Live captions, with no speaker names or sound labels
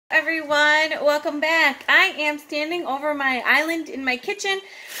Everyone, welcome back. I am standing over my island in my kitchen.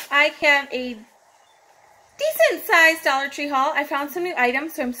 I have a decent sized Dollar Tree haul. I found some new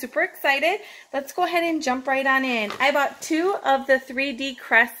items, so I'm super excited. Let's go ahead and jump right on in. I bought 2 of the 3D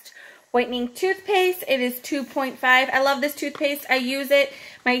Crest whitening toothpaste. It is 2.5. I love this toothpaste. I use it.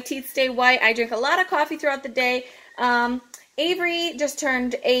 My teeth stay white. I drink a lot of coffee throughout the day. Avery just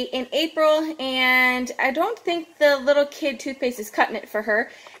turned 8 in April, and I don't think the little kid toothpaste is cutting it for her.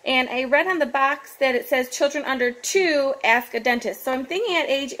 And I read on the box that it says children under 2 ask a dentist. So I'm thinking at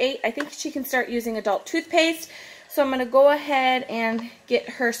age 8, I think she can start using adult toothpaste. So I'm going to go ahead and get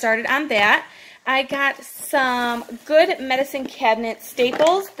her started on that. I got some good medicine cabinet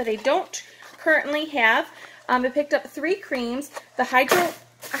staples that I don't currently have. I picked up 3 creams. The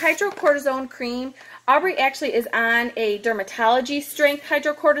hydrocortisone cream. Aubrey actually is on a dermatology strength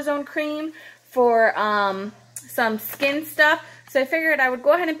hydrocortisone cream for some skin stuff. So I figured I would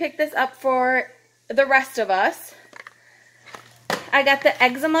go ahead and pick this up for the rest of us. I got the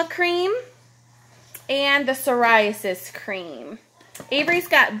eczema cream and the psoriasis cream. Avery's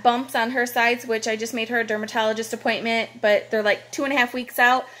got bumps on her sides, which I just made her a dermatologist appointment, but they're like 2.5 weeks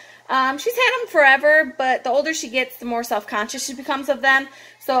out. She's had them forever, but the older she gets, the more self-conscious she becomes of them.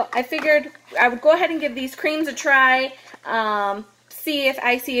 So I figured I would go ahead and give these creams a try, see if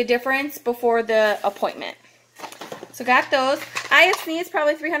I see a difference before the appointment. So got those. I have sneezed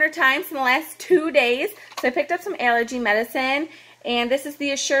probably 300 times in the last 2 days, so I picked up some allergy medicine, and this is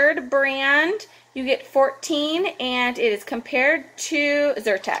the Assured brand. You get 14, and it is compared to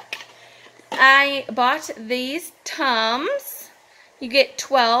Zyrtec. I bought these Tums. You get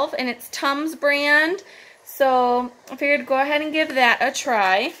 12, and it's Tums brand. So I figured go ahead and give that a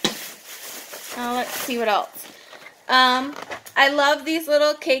try. Let's see what else. I love these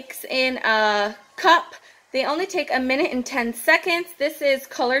little cakes in a cup. They only take 1 minute and 10 seconds. This is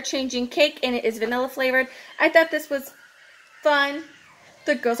color changing cake, and it is vanilla flavored. I thought this was fun.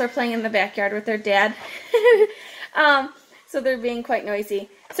 The girls are playing in the backyard with their dad. So they're being quite noisy.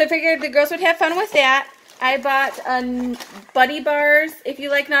 So I figured the girls would have fun with that. I bought Buddy Bars. If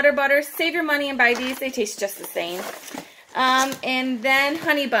you like Nutter Butters, save your money and buy these. They taste just the same. And then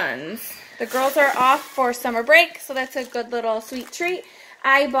Honey Buns. The girls are off for summer break, so that's a good little sweet treat.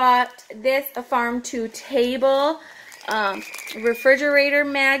 I bought this, a Farm to Table refrigerator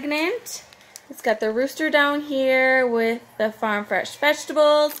magnet. It's got the rooster down here with the farm fresh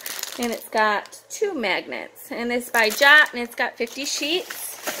vegetables, and it's got 2 magnets. And it's by Jot, and it's got 50 sheets.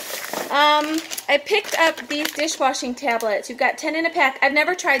 I picked up these dishwashing tablets. You've got 10 in a pack. I've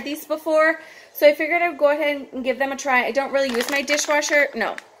never tried these before, so I figured I'd go ahead and give them a try. I don't really use my dishwasher.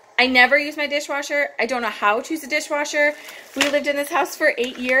 No, I never use my dishwasher. I don't know how to use a dishwasher. We lived in this house for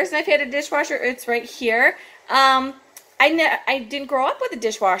 8 years, and I've had a dishwasher. It's right here. I didn't grow up with a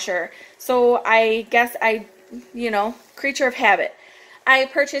dishwasher, so I guess creature of habit. I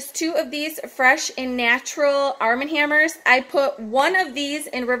purchased 2 of these fresh and natural Arm & Hammers. I put 1 of these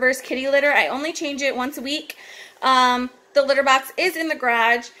in River's kitty litter. I only change it once a week. The litter box is in the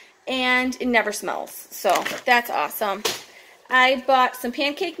garage, and it never smells, so that's awesome. I bought some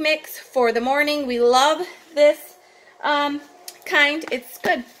pancake mix for the morning. We love this kind. It's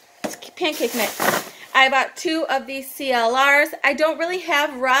good. It's pancake mix. I bought 2 of these CLRs. I don't really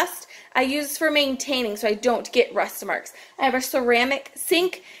have rust. I use this for maintaining so I don't get rust marks. I have a ceramic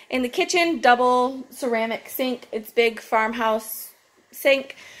sink in the kitchen, double ceramic sink. It's big farmhouse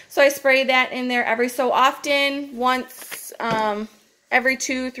sink. So I spray that in there every so often, once every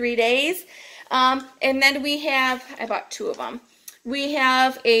 2-3 days. And then we have, I bought 2 of them. We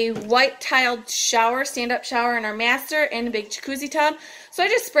have a white tiled shower, stand-up shower in our master, and a big jacuzzi tub. So I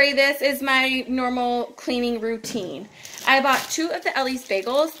just spray this as my normal cleaning routine. I bought 2 of the Ellie's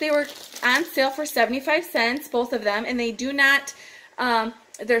bagels. They were on sale for 75 cents, both of them, and they do not,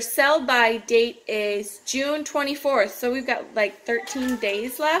 their sell-by date is June 24th, so we've got like 13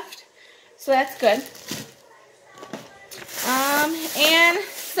 days left, so that's good. And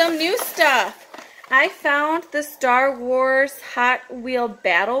some new stuff. I found the Star Wars Hot Wheel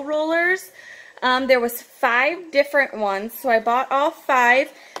Battle Rollers. There was 5 different ones, so I bought all 5.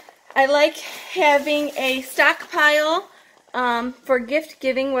 I like having a stockpile for gift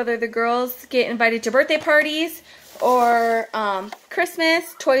giving, whether the girls get invited to birthday parties or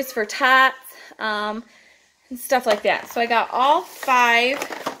Christmas, Toys for Tots, and stuff like that. So I got all 5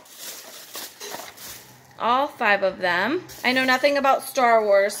 of them. I know nothing about Star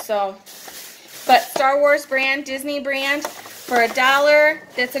Wars, but Star Wars brand, Disney brand, for $1.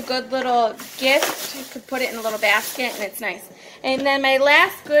 That's a good little gift. You could put it in a little basket, and it's nice. And then my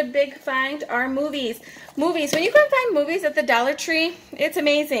last good big find are movies. Movies. When you can find movies at the Dollar Tree, it's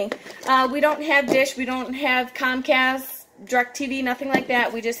amazing. We don't have Dish. We don't have Comcast, DirecTV, nothing like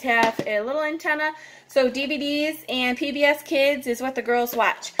that. We just have a little antenna. So DVDs and PBS Kids is what the girls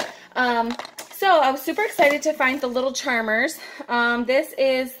watch. So I was super excited to find the Little Charmers. This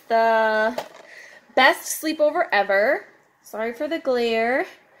is the best sleepover ever. Sorry for the glare.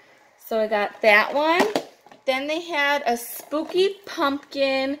 So I got that one. Then they had a Spooky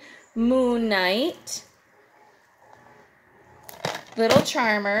Pumpkin Moon Night. Little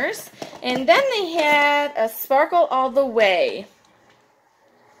Charmers. And then they had a Sparkle All the Way.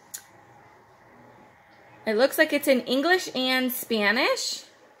 It looks like it's in English and Spanish.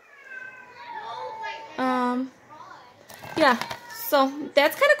 Yeah, so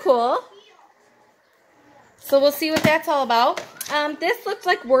that's kind of cool. So we'll see what that's all about. This looks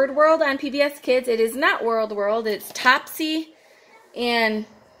like Word World on PBS Kids. It is not World World. It's Topsy and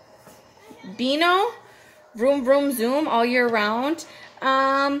Beano. Vroom Vroom Zoom all year round.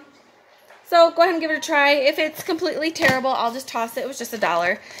 So go ahead and give it a try. If it's completely terrible, I'll just toss it. It was just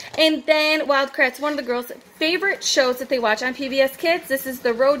 $1. And then Wild Kratts, one of the girls' favorite shows that they watch on PBS Kids. This is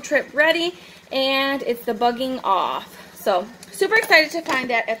the Road Trip Ready, and it's the Bugging Off. So super excited to find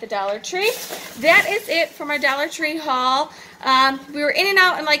that at the Dollar Tree. That is it for my Dollar Tree haul. We were in and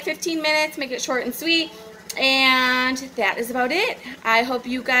out in like 15 minutes, make it short and sweet. And that is about it. I hope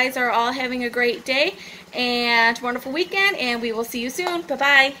you guys are all having a great day and wonderful weekend, and we will see you soon.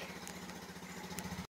 Bye-bye.